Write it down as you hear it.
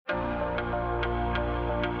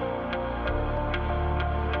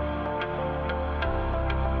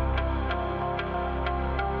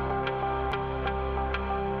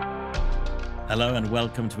Hello and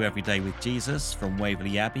welcome to Everyday with Jesus from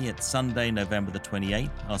Waverley Abbey. It's Sunday, November the 28th.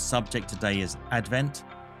 Our subject today is Advent,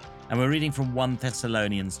 and we're reading from 1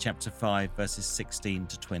 Thessalonians chapter 5, verses 16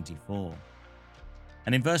 to 24.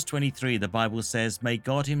 And in verse 23, the Bible says, "May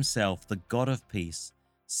God himself, the God of peace,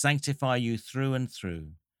 sanctify you through and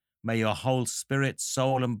through. May your whole spirit,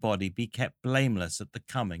 soul, and body be kept blameless at the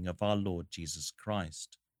coming of our Lord Jesus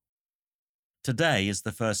Christ." Today is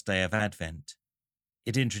the first day of Advent.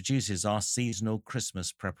 It introduces our seasonal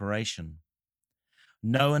Christmas preparation.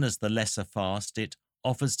 Known as the Lesser Fast, it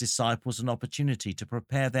offers disciples an opportunity to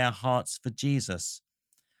prepare their hearts for Jesus,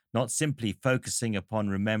 not simply focusing upon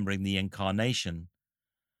remembering the incarnation,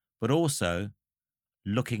 but also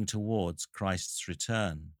looking towards Christ's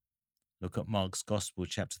return. Look at Mark's Gospel,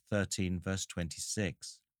 chapter 13, verse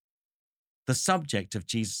 26. The subject of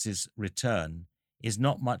Jesus' return is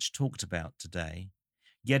not much talked about today,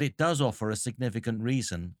 yet it does offer a significant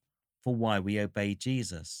reason for why we obey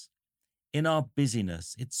Jesus. In our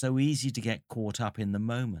busyness, it's so easy to get caught up in the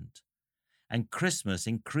moment, and Christmas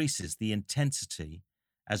increases the intensity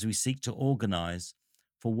as we seek to organise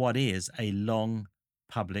for what is a long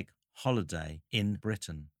public holiday in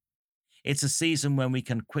Britain. It's a season when we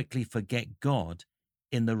can quickly forget God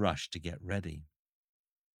in the rush to get ready.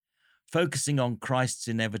 Focusing on Christ's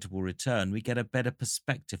inevitable return, we get a better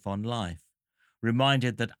perspective on life,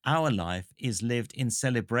 reminded that our life is lived in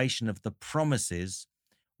celebration of the promises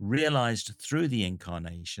realized through the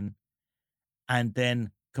incarnation and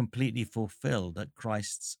then completely fulfilled at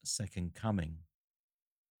Christ's second coming.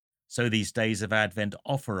 So these days of Advent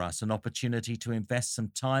offer us an opportunity to invest some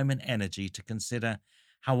time and energy to consider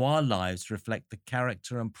how our lives reflect the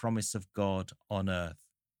character and promise of God on earth.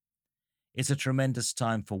 It's a tremendous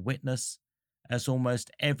time for witness, as almost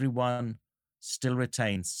everyone still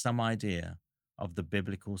retains some idea of the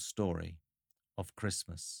biblical story of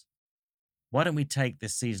Christmas. Why don't we take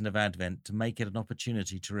this season of Advent to make it an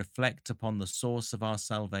opportunity to reflect upon the source of our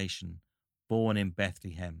salvation, born in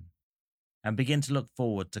Bethlehem, and begin to look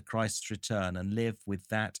forward to Christ's return and live with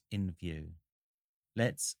that in view.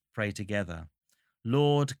 Let's pray together.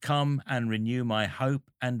 Lord, come and renew my hope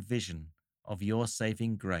and vision of your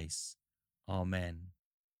saving grace. Amen.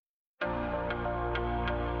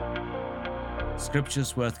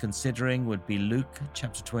 Scriptures worth considering would be Luke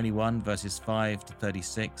chapter 21, verses 5 to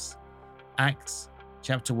 36, Acts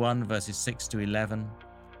chapter 1, verses 6 to 11,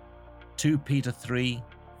 2 Peter 3,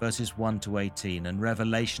 verses 1 to 18, and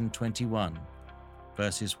Revelation 21,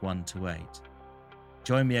 verses 1 to 8.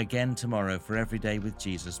 Join me again tomorrow for Every Day with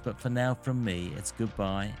Jesus, but for now from me, it's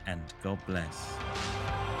goodbye and God bless.